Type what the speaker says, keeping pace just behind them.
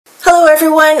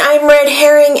everyone, I'm Red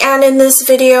Herring, and in this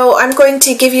video I'm going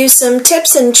to give you some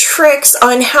tips and tricks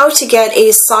on how to get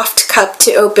a soft cup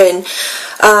to open,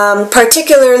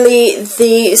 particularly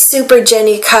the Super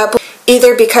Jennie cup,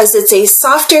 either because it's a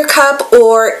softer cup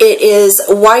or it is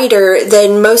wider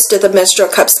than most of the menstrual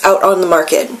cups out on the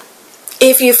market.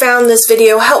 If you found this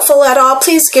video helpful at all,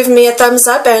 please give me a thumbs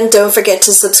up and don't forget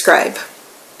to subscribe.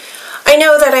 I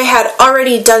know that I had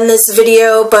already done this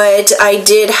video, but I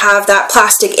did have that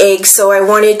plastic egg, so I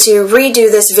wanted to redo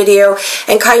this video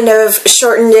and kind of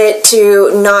shorten it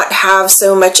to not have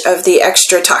so much of the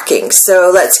extra talking. So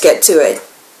let's get to it.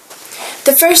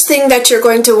 The first thing that you're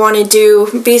going to want to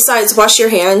do, besides wash your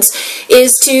hands,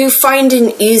 is to find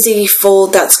an easy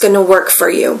fold that's going to work for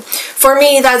you. For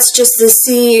me, that's just the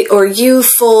C or U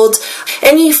fold,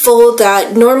 any fold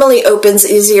that normally opens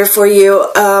easier for you,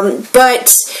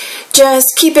 but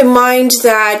just keep in mind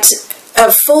that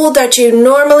a fold that you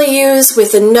normally use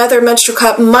with another menstrual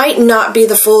cup might not be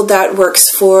the fold that works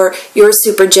for your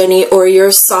Super Jennie or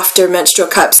your softer menstrual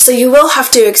cups. So you will have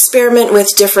to experiment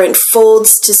with different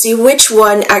folds to see which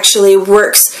one actually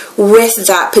works with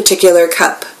that particular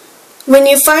cup. When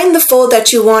you find the fold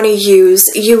that you want to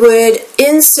use, you would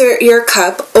insert your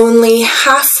cup only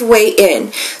halfway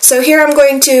in. So here I'm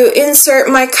going to insert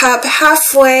my cup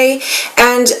halfway,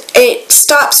 and it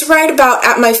stops right about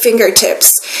at my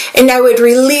fingertips. And I would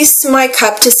release my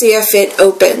cup to see if it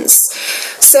opens.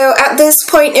 So at this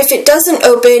point, if it doesn't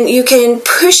open, you can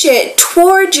push it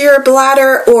toward your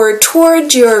bladder or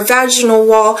toward your vaginal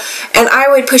wall, and I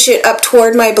would push it up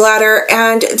toward my bladder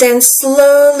and then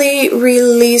slowly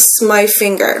release my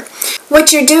finger.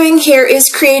 What you're doing here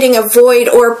is creating a void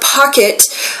or pocket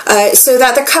so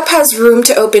that the cup has room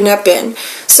to open up in.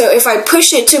 So if I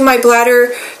push it to my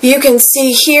bladder, you can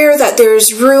see here that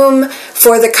there's room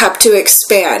for the cup to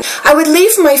expand. I would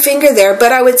leave my finger there,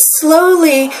 but I would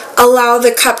slowly allow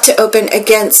the cup to open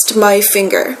against my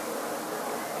finger.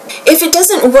 If it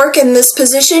doesn't work in this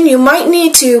position, you might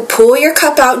need to pull your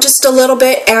cup out just a little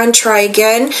bit and try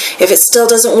again. If it still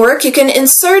doesn't work, you can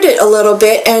insert it a little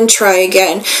bit and try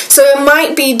again. So it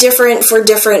might be different for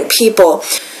different people.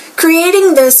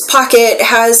 Creating this pocket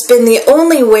has been the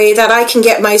only way that I can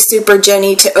get my Super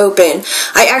Jennie to open.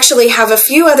 I actually have a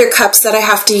few other cups that I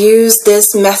have to use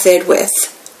this method with.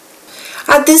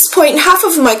 At this point, half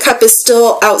of my cup is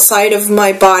still outside of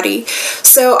my body,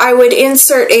 so I would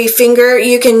insert a finger.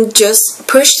 You can just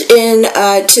push in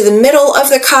to the middle of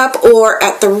the cup or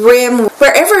at the rim,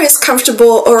 wherever is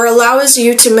comfortable or allows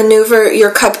you to maneuver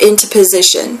your cup into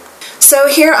position. So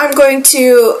here I'm going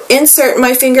to insert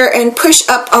my finger and push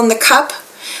up on the cup,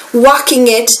 walking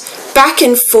it back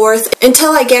and forth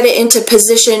until I get it into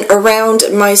position around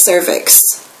my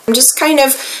cervix. I'm just kind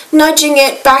of nudging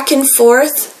it back and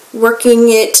forth, working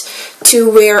it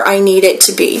to where I need it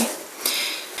to be.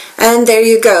 And there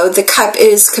you go, the cup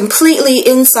is completely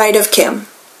inside of Kim.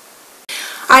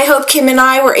 I hope Kim and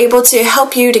I were able to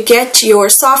help you to get your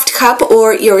soft cup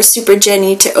or your Super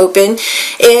Jennie to open.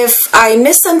 If I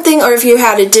missed something or if you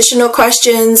had additional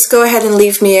questions, go ahead and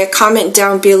leave me a comment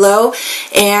down below.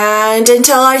 And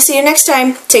until I see you next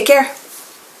time, take care.